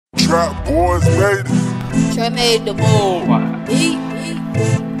Trap boys made it. Trey made the move.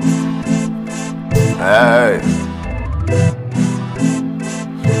 Hey.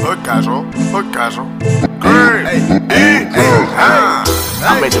 Hood casual. Great. Hey.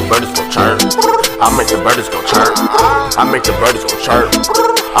 I make the birdies go chirp. I make the birdies go chirp. I make the birdies go chirp.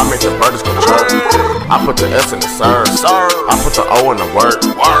 I make the birdies go chirp. I put the S in the serve. I put the O in the word.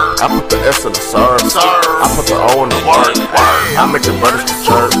 I put the S in the serve. I put the O in the word. I make the birdies go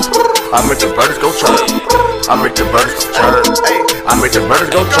chirp. I make the birdies go chirp. I make the birdies go chirp. I make the birdies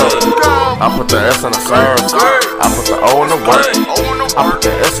go chirp. I put the S in the serve. I put the O in the word. I put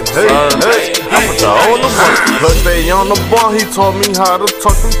the S in the serve. I put the O in the word. But they on the ball, he taught me how to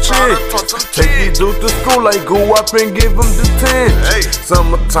talk them chicks. Take these dudes to school, like go up and give them the 10.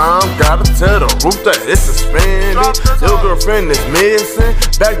 Summertime, gotta tell the roof that it's suspended. Your girlfriend is missing,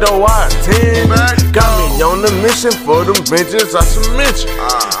 back door I attend. Got me on the mission for them bitches I should mention.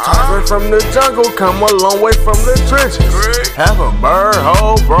 Talking from the jungle, come a long way from the trenches. Half a bird,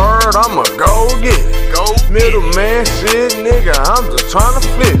 whole bird, I'ma go get it. Middleman shit, nigga, I'm just trying to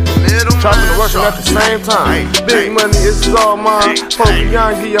flip it. Chopping and working at the same time. Big money, it's all mine. Folks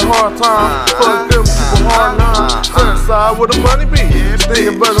young, give you a hard time. Fuck them, people hard nine. Stand aside where the money be.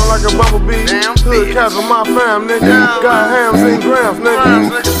 Stinging buzzing like a bumblebee. Hood cats with my fam, nigga. Got hams and grams,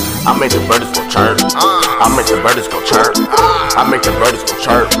 nigga. I make the birdies go chirp. I make the birdies go chirp. I make the birdies go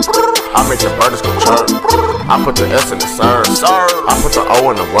chirp. I make the birdies go chirp. I put the S in the serve. I put the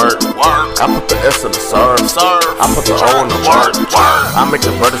O in the word. I put the S in the serve. I put the O in the word. I make the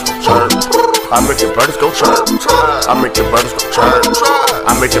birdies go chirp. I make the birdies go chirp. I make the birdies go chirp.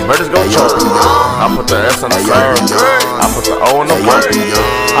 I make the birdies go chirp. I put the S in the serve. I put the O in the word.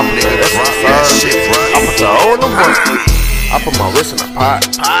 I put the S in the serve. I put the O in the word. I put my wrist in the pot.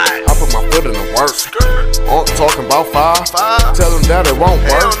 I put my foot in the work. Talking about five. Tell them that it won't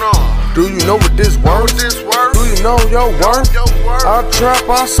work. Do you know what this worth? Do you know your worth? I trap,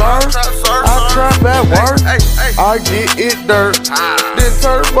 I serve. I trap at work. I get it dirt. Then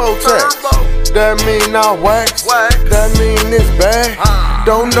turbo tax. That mean I wax. That mean it's bad.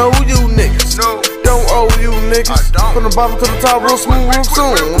 Don't know you niggas. Don't owe you niggas. From the bottom to the top real smooth real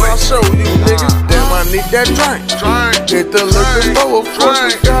soon. I'll show you niggas. Damn, I need that drink. Hit the liquor store, of course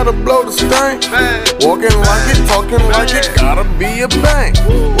we gotta blow the stank. Walking like it, talking like it, gotta be a bank.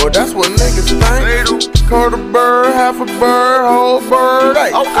 Well, that's what niggas think. Quarter bird, half a bird, whole bird.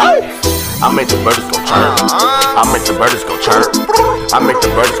 Hey, I make the birdies go chirp. I make the birdies go chirp. I make the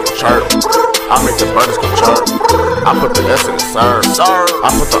birdies go chirp. I make the birdies go chirp. I put the S in the serve.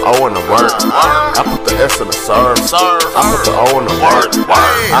 I put the O in the word. I put the S in the serve. I put the O in the word.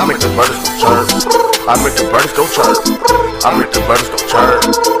 I make the birdies go chirp. I make the birdies go chirp. I make the birdies go chirp.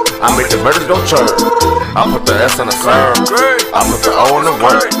 I make the birdies go chirp. I put the S in the serve. I put the O in the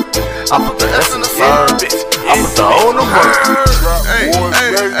word. I put the S in the serve. I put the O in the word. Trap boys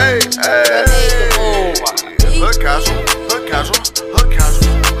made it. Trey made the move. Hood casual.